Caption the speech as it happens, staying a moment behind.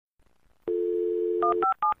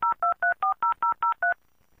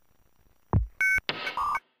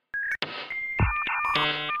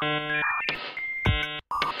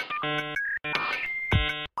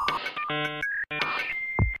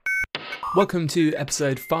Welcome to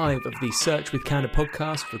episode 5 of the Search with Canada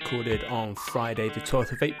podcast, recorded on Friday the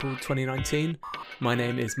 12th of April 2019. My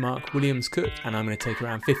name is Mark Williams-Cook and I'm going to take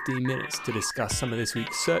around 15 minutes to discuss some of this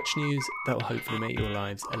week's search news that will hopefully make your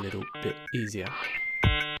lives a little bit easier.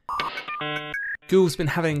 Google's been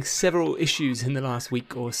having several issues in the last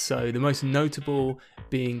week or so, the most notable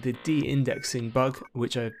being the de-indexing bug,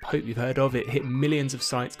 which I hope you've heard of. It hit millions of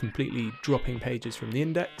sites, completely dropping pages from the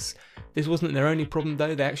index. This wasn't their only problem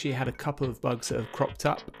though, they actually had a couple of bugs that have cropped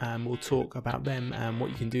up, and we'll talk about them and what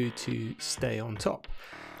you can do to stay on top.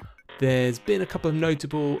 There's been a couple of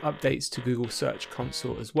notable updates to Google Search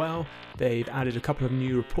Console as well. They've added a couple of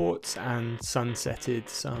new reports and sunsetted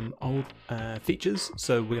some old features,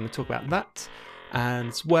 so we're going to talk about that,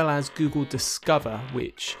 as well as Google Discover,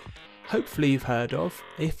 which hopefully you've heard of.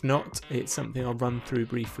 If not, it's something I'll run through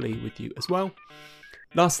briefly with you as well.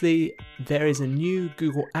 Lastly, there is a new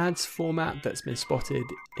Google Ads format that's been spotted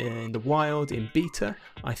in the wild in beta.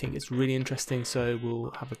 I think it's really interesting, so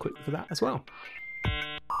we'll have a quick look at that as well.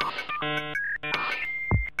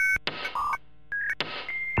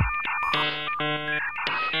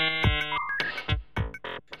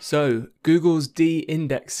 So, Google's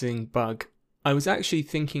de-indexing bug. I was actually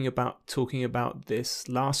thinking about talking about this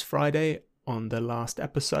last Friday on the last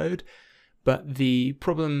episode, but the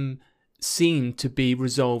problem seemed to be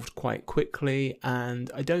resolved quite quickly,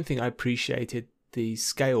 and I don't think I appreciated the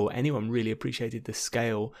scale. Anyone really appreciated the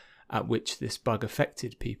scale at which this bug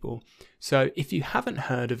affected people. So if you haven't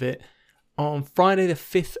heard of it, on Friday the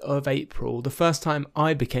 5th of April, the first time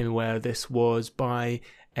I became aware of this was by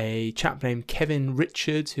a chap named Kevin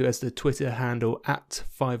Richards, who has the Twitter handle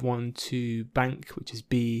 @512bank, which is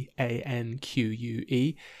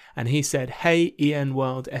BANQUE, and he said, "Hey EN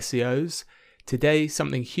World SEOs, today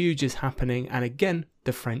something huge is happening, and again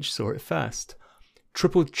the French saw it first.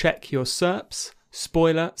 Triple check your SERPs.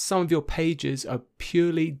 Spoiler, some of your pages are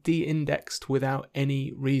purely de-indexed without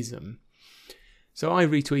any reason." So I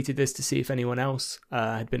retweeted this to see if anyone else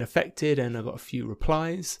had been affected, and I got a few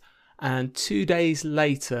replies. And 2 days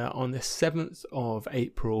later, on the 7th of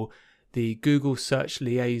April, the Google Search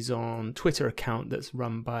Liaison Twitter account that's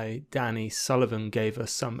run by Danny Sullivan gave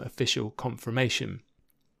us some official confirmation.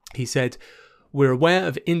 He said, "We're aware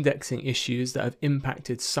of indexing issues that have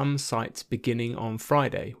impacted some sites beginning on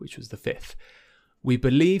Friday," which was the 5th. "We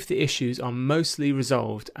believe the issues are mostly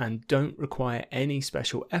resolved and don't require any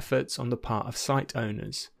special efforts on the part of site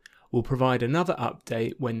owners. We'll provide another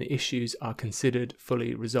update when the issues are considered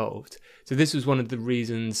fully resolved." So this was one of the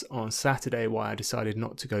reasons on Saturday why I decided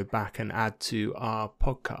not to go back and add to our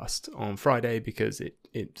podcast on Friday, because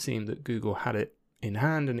it seemed that Google had it in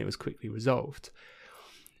hand and it was quickly resolved.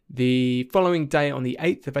 The following day, on the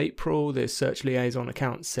 8th of April, the Search Liaison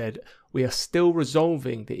account said, "We are still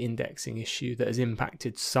resolving the indexing issue that has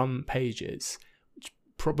impacted some pages," which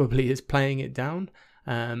probably is playing it down.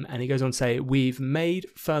 And he goes on to say, "We've made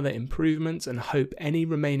further improvements and hope any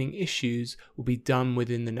remaining issues will be done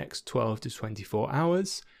within the next 12 to 24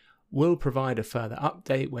 hours. We'll provide a further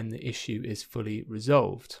update when the issue is fully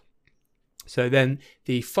resolved." So then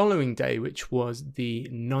the following day, which was the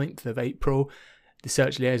 9th of April, the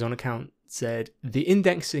Search Liaison account said, "The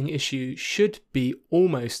indexing issue should be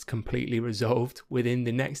almost completely resolved within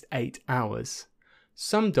the next 8 hours.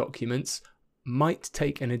 Some documents might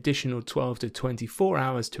take an additional 12 to 24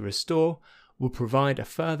 hours to restore. We'll provide a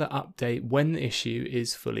further update when the issue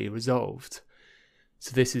is fully resolved."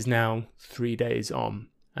 So this is now 3 days on.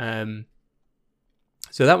 So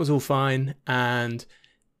that was all fine. And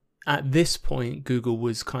at this point, Google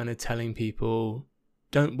was kind of telling people,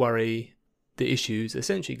 don't worry, the issue's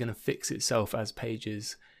essentially going to fix itself as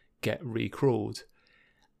pages get recrawled.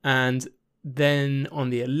 And then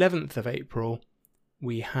on the 11th of April,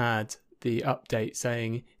 we had the update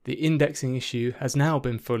saying the indexing issue has now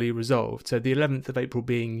been fully resolved. So the 11th of April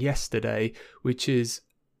being yesterday, which is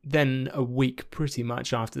then a week pretty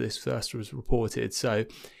much after this first was reported. So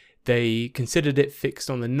they considered it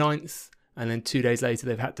fixed on the 9th, and then 2 days later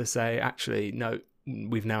they've had to say, actually, no,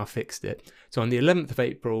 we've now fixed it. So on the 11th of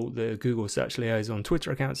April, the Google Search Liaison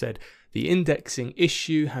Twitter account said, "The indexing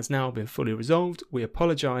issue has now been fully resolved. We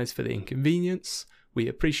apologize for the inconvenience. We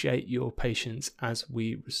appreciate your patience as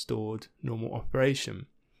we restored normal operation."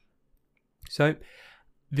 So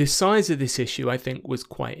the size of this issue, I think, was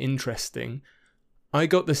quite interesting. I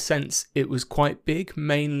got the sense it was quite big,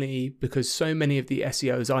 mainly because so many of the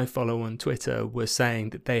SEOs I follow on Twitter were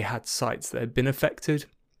saying that they had sites that had been affected.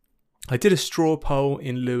 I did a straw poll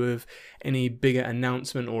in lieu of any bigger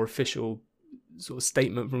announcement or official sort of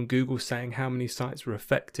statement from Google saying how many sites were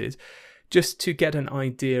affected, just to get an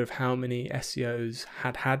idea of how many SEOs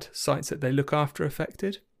had sites that they look after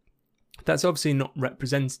affected. That's obviously not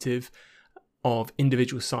representative of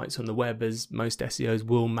individual sites on the web, as most SEOs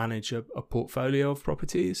will manage a portfolio of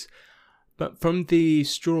properties. But from the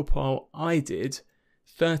straw poll I did,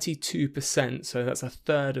 32%, so that's a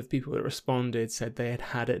third of people that responded, said they had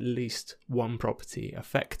had at least one property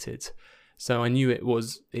affected. So I knew it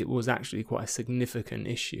was actually quite a significant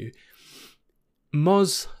issue.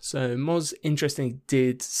 Moz interestingly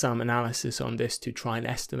did some analysis on this to try and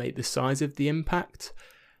estimate the size of the impact.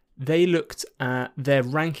 They looked at their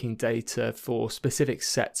ranking data for specific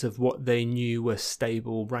sets of what they knew were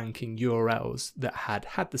stable ranking URLs that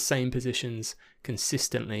had the same positions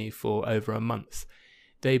consistently for over a month.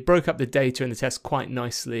 They broke up the data in the test quite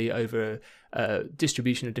nicely over a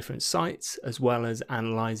distribution of different sites, as well as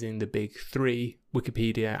analysing the big three,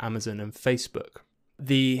 Wikipedia, Amazon and Facebook.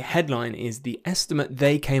 The headline is the estimate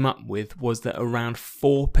they came up with was that around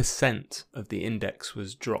 4% of the index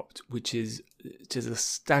was dropped, which is a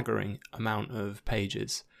staggering amount of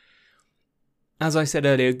pages. As I said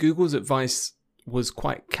earlier, Google's advice was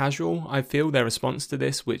quite casual, I feel, their response to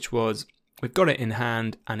this, which was, we've got it in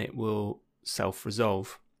hand and it will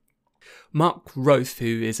self-resolve. Mark Roth,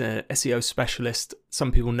 who is an SEO specialist,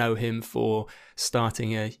 some people know him for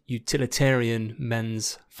starting a utilitarian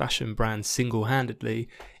men's fashion brand single-handedly,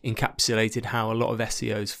 encapsulated how a lot of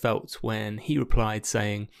SEOs felt when he replied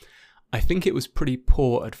saying, I think it was pretty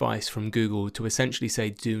poor advice from Google to essentially say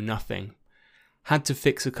do nothing. Had to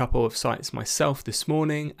fix a couple of sites myself this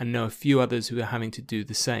morning and know a few others who are having to do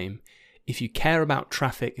the same. If you care about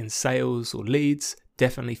traffic and sales or leads,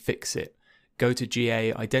 definitely fix it. Go to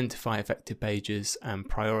GA, identify affected pages and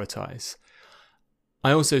prioritize.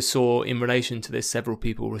 I also saw in relation to this several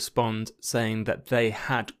people respond saying that they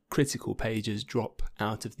had critical pages drop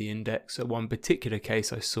out of the index. So one particular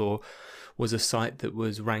case I saw was a site that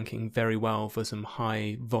was ranking very well for some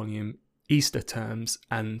high volume Easter terms,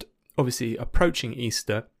 and obviously approaching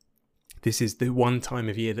Easter, this is the one time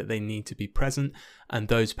of year that they need to be present, and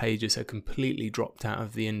those pages are completely dropped out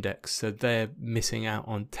of the index. So they're missing out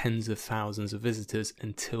on tens of thousands of visitors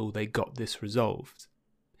until they got this resolved.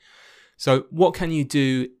 So what can you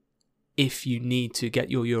do if you need to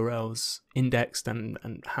get your URLs indexed, and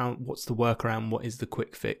what's the workaround? What is the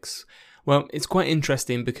quick fix? Well, it's quite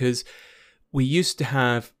interesting because we used to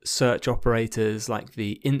have search operators like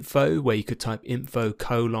the info, where you could type info :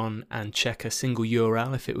 and check a single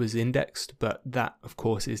URL if it was indexed, but that of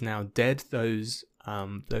course is now dead. Those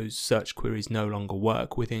search queries no longer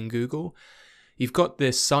work within Google. You've got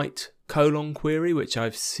this site : query, which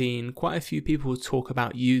I've seen quite a few people talk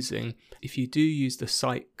about using. If you do use the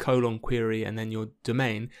site : query and then your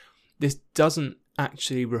domain, this doesn't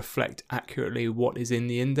actually reflect accurately what is in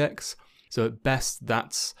the index. So at best,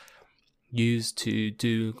 that's used to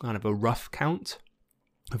do kind of a rough count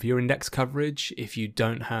of your index coverage if you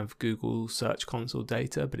don't have Google Search Console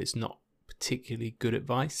data, but it's not particularly good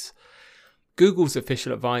advice. Google's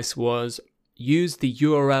official advice was use the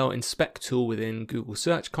URL inspect tool within Google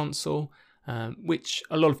Search Console, which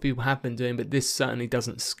a lot of people have been doing, but this certainly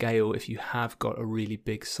doesn't scale if you have got a really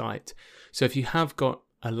big site. So if you have got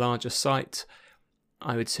a larger site,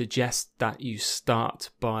 I would suggest that you start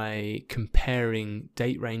by comparing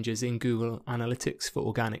date ranges in Google Analytics for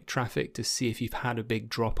organic traffic to see if you've had a big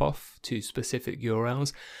drop off to specific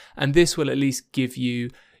URLs. And this will at least give you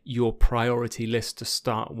your priority list to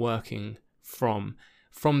start working from.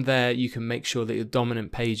 From there, you can make sure that your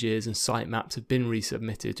dominant pages and sitemaps have been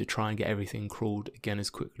resubmitted to try and get everything crawled again as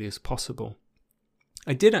quickly as possible.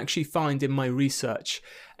 I did actually find in my research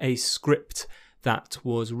a script that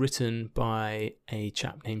was written by a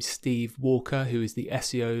chap named Steve Walker, who is the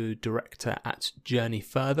SEO director at Journey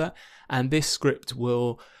Further. And this script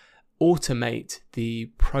will automate the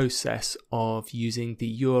process of using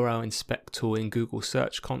the URL inspect tool in Google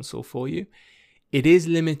Search Console for you. It is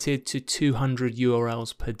limited to 200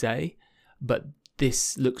 URLs per day, but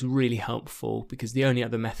this looks really helpful because the only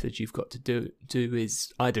other method you've got to do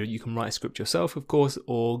is either you can write a script yourself, of course,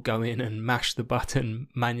 or go in and mash the button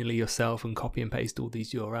manually yourself and copy and paste all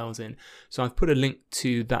these URLs in. So I've put a link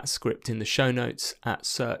to that script in the show notes at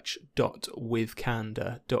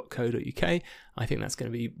search.withcandour.co.uk. I think that's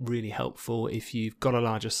going to be really helpful if you've got a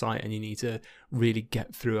larger site and you need to really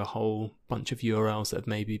get through a whole bunch of URLs that have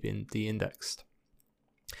maybe been de-indexed.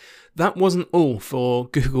 That wasn't all for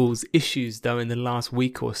Google's issues though in the last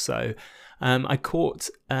week or so. I caught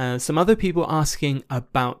some other people asking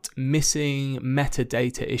about missing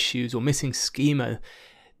metadata issues or missing schema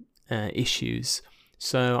issues.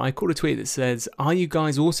 So I caught a tweet that says, "Are you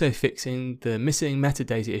guys also fixing the missing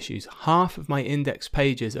metadata issues? Half of my index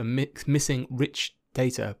pages are missing rich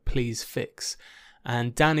data. Please fix."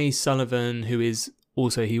 And Danny Sullivan, who is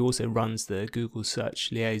he also runs the Google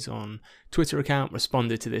Search Liaison Twitter account,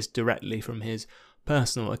 responded to this directly from his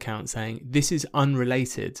personal account saying, "This is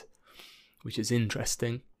unrelated," which is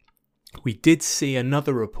interesting. We did see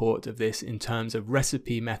another report of this in terms of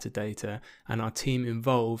recipe metadata, and our team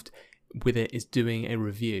involved with it is doing a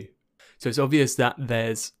review. So it's obvious that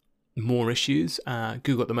there's more issues.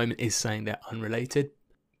 Google at the moment is saying they're unrelated,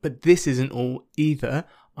 but this isn't all either.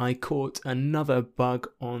 I caught another bug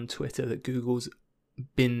on Twitter that Google's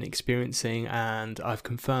been experiencing, and I've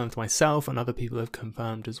confirmed myself and other people have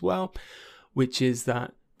confirmed as well, which is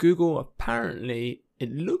that Google apparently,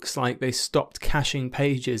 it looks like they stopped caching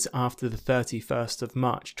pages after the 31st of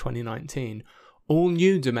March 2019. All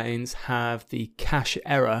new domains have the cache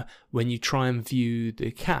error when you try and view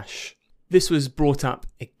the cache. This was brought up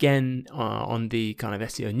again on the kind of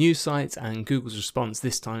SEO news sites, and Google's response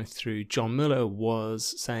this time through John Mueller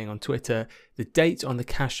was saying on Twitter, the date on the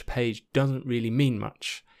cache page doesn't really mean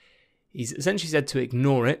much. He's essentially said to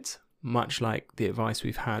ignore it, much like the advice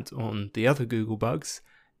we've had on the other Google bugs,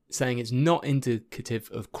 saying it's not indicative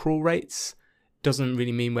of crawl rates, doesn't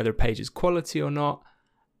really mean whether a page is quality or not.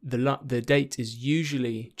 The date is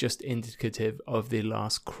usually just indicative of the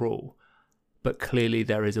last crawl, but clearly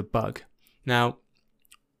there is a bug. Now,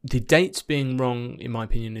 the dates being wrong, in my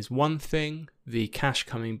opinion, is one thing. The cache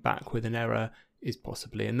coming back with an error is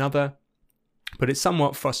possibly another. But it's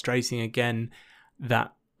somewhat frustrating again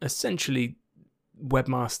that essentially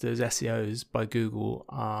webmasters, SEOs by Google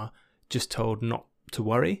are just told not to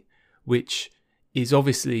worry, which is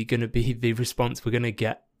obviously going to be the response we're going to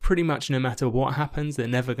get pretty much no matter what happens. They're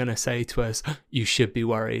never going to say to us, you should be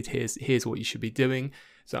worried, here's what you should be doing.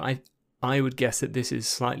 So I would guess that this is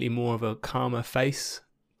slightly more of a calmer face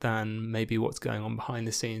than maybe what's going on behind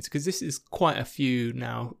the scenes, because this is quite a few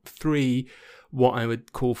now, 3 what I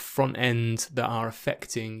would call front end that are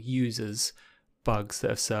affecting users bugs that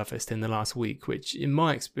have surfaced in the last week, which in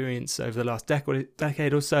my experience over the last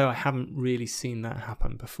decade or so, I haven't really seen that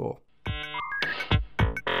happen before.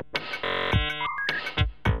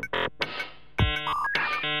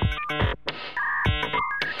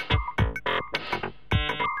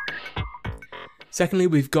 Secondly,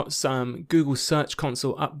 we've got some Google Search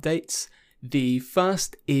Console updates. The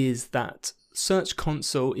first is that Search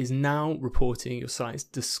Console is now reporting your site's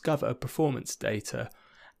Discover performance data.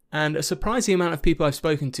 And a surprising amount of people I've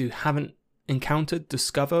spoken to haven't encountered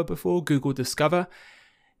Discover before, Google Discover.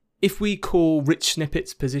 If we call rich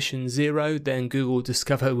snippets position 0, then Google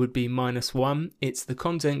Discover would be -1. It's the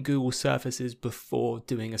content Google surfaces before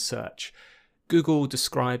doing a search. Google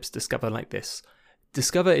describes Discover like this.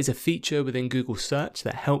 Discover is a feature within Google Search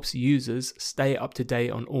that helps users stay up to date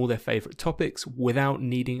on all their favorite topics without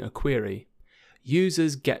needing a query.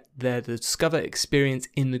 Users get their Discover experience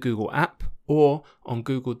in the Google app or on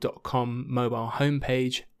google.com mobile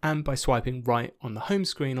homepage and by swiping right on the home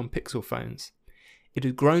screen on Pixel phones. It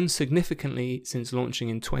has grown significantly since launching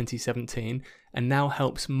in 2017 and now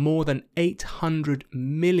helps more than 800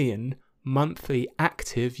 million monthly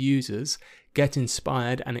active users get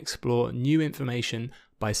inspired and explore new information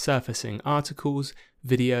by surfacing articles,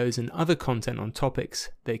 videos, and other content on topics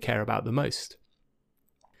they care about the most.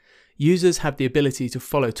 Users have the ability to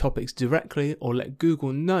follow topics directly or let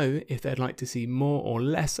Google know if they'd like to see more or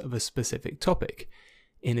less of a specific topic.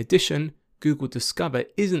 In addition, Google Discover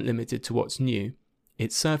isn't limited to what's new.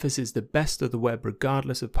 It surfaces the best of the web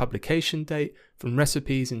regardless of publication date, from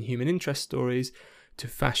recipes and human interest stories to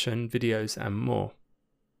fashion, videos, and more.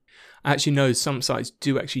 I actually know some sites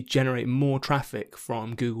do actually generate more traffic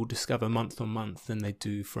from Google Discover month on month than they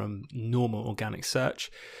do from normal organic search.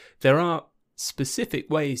 There are specific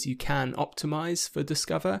ways you can optimize for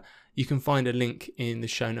Discover. You can find a link in the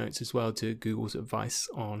show notes as well to Google's advice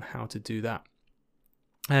on how to do that.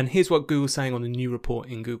 And here's what Google's saying on the new report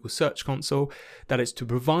in Google Search Console, that it's to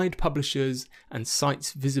provide publishers and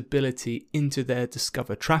sites visibility into their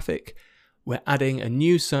Discover traffic. We're adding a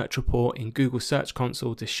new search report in Google Search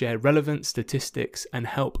Console to share relevant statistics and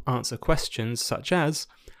help answer questions such as,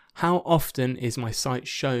 how often is my site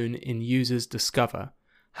shown in users Discover?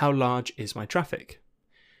 How large is my traffic?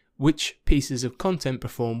 Which pieces of content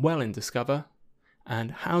perform well in Discover?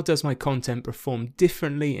 And how does my content perform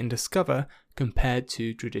differently in Discover compared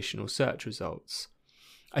to traditional search results?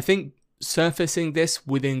 I think Surfacing this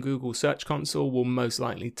within Google Search Console will most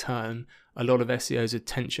likely turn a lot of SEO's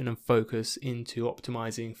attention and focus into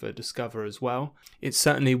optimizing for Discover as well. It's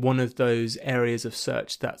certainly one of those areas of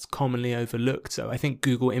search that's commonly overlooked. So I think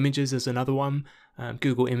Google Images is another one.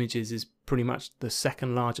 Google Images is pretty much the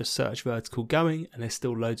second largest search vertical going, and there's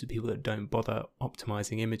still loads of people that don't bother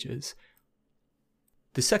optimizing images.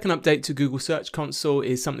 The second update to Google Search Console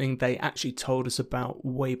is something they actually told us about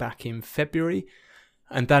way back in February.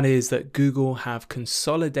 And that is that Google have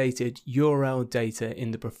consolidated URL data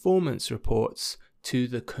in the performance reports to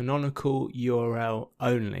the canonical URL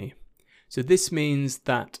only. So this means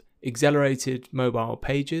that accelerated mobile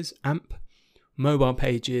pages, AMP, mobile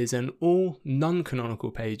pages, and all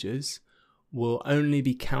non-canonical pages will only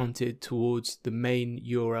be counted towards the main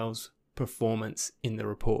URL's performance in the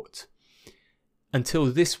report. Until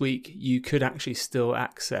this week, you could actually still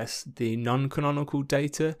access the non-canonical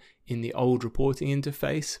data in the old reporting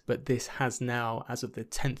interface, but this has now, as of the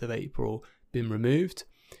 10th of April, been removed.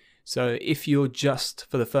 So if you're just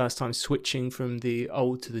for the first time switching from the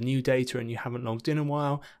old to the new data and you haven't logged in a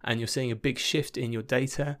while and you're seeing a big shift in your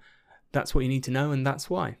data, that's what you need to know, and that's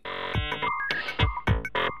why.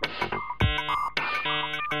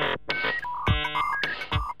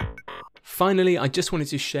 Finally, I just wanted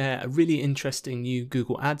to share a really interesting new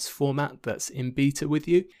Google Ads format that's in beta with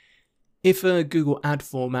you. If a Google Ad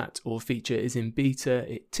format or feature is in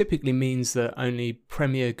beta, it typically means that only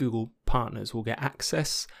premier Google partners will get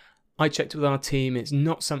access. I checked with our team, it's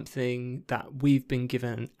not something that we've been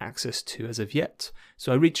given access to as of yet.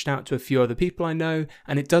 So I reached out to a few other people I know,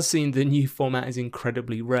 and it does seem the new format is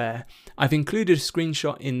incredibly rare. I've included a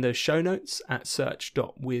screenshot in the show notes at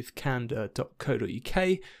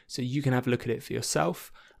search.withcandour.co.uk, so you can have a look at it for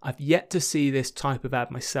yourself. I've yet to see this type of ad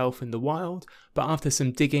myself in the wild, but after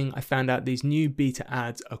some digging, I found out these new beta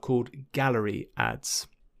ads are called gallery ads.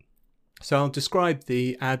 So I'll describe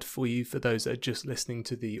the ad for you for those that are just listening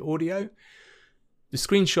to the audio. The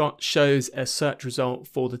screenshot shows a search result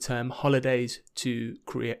for the term holidays to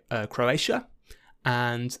Croatia,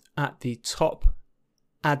 and at the top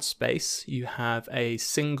ad space you have a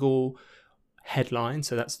single headline,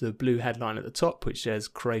 so that's the blue headline at the top which says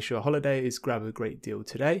Croatia holidays, grab a great deal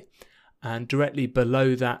today, and directly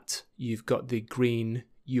below that you've got the green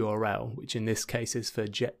URL, which in this case is for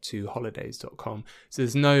jet2holidays.com. So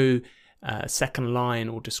there's no second line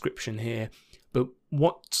or description here, but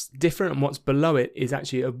what's different and what's below it is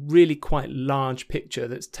actually a really quite large picture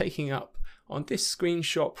that's taking up on this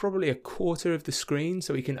screenshot probably a quarter of the screen,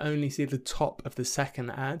 so we can only see the top of the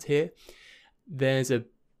second ad here. There's a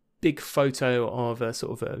big photo of a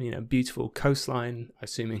sort of a beautiful coastline, I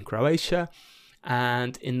assume in Croatia,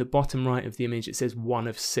 and in the bottom right of the image it says 1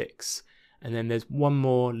 of 6. And then there's one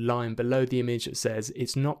more line below the image that says,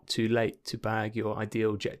 it's not too late to bag your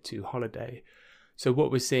ideal Jet2 holiday. So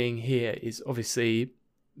what we're seeing here is obviously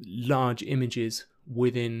large images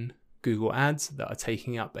within Google Ads that are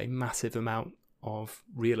taking up a massive amount of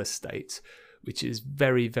real estate, which is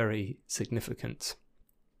very, very significant.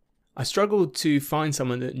 I struggled to find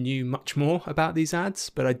someone that knew much more about these ads,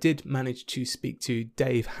 but I did manage to speak to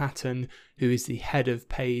Dave Hatton, who is the head of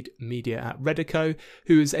paid media at Redico,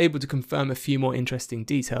 who was able to confirm a few more interesting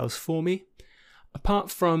details for me. Apart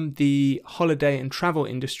from the holiday and travel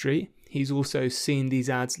industry, he's also seen these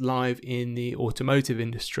ads live in the automotive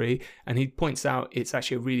industry, and he points out it's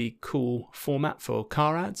actually a really cool format for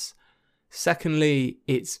car ads. Secondly,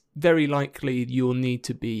 it's very likely you'll need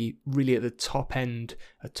to be really at the top end,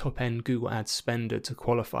 a top-end Google Ads spender to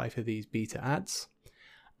qualify for these beta ads.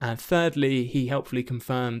 And thirdly, he helpfully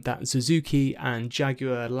confirmed that Suzuki and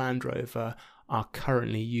Jaguar Land Rover are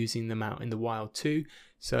currently using them out in the wild too.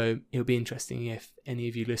 So it'll be interesting if any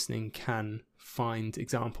of you listening can find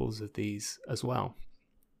examples of these as well.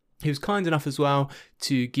 He was kind enough as well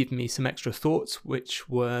to give me some extra thoughts, which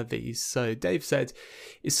were these. So Dave said,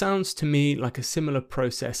 it sounds to me like a similar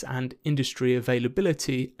process and industry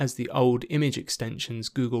availability as the old image extensions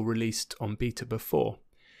Google released on beta before.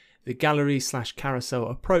 The gallery/carousel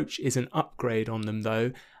approach is an upgrade on them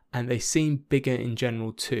though, and they seem bigger in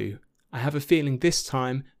general too. I have a feeling this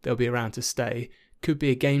time they'll be around to stay. Could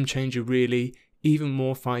be a game changer really, even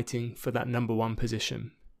more fighting for that #1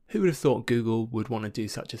 position. Who would have thought Google would want to do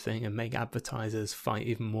such a thing and make advertisers fight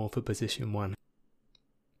even more for position 1?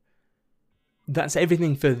 That's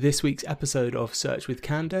everything for this week's episode of Search with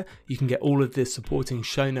Candour. You can get all of the supporting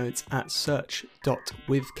show notes at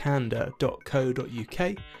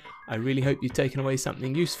search.withcandour.co.uk. I really hope you've taken away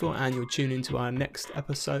something useful and you'll tune into our next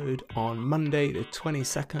episode on Monday the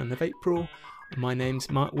 22nd of April. My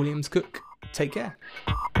name's Mark Williams Cook. Take care.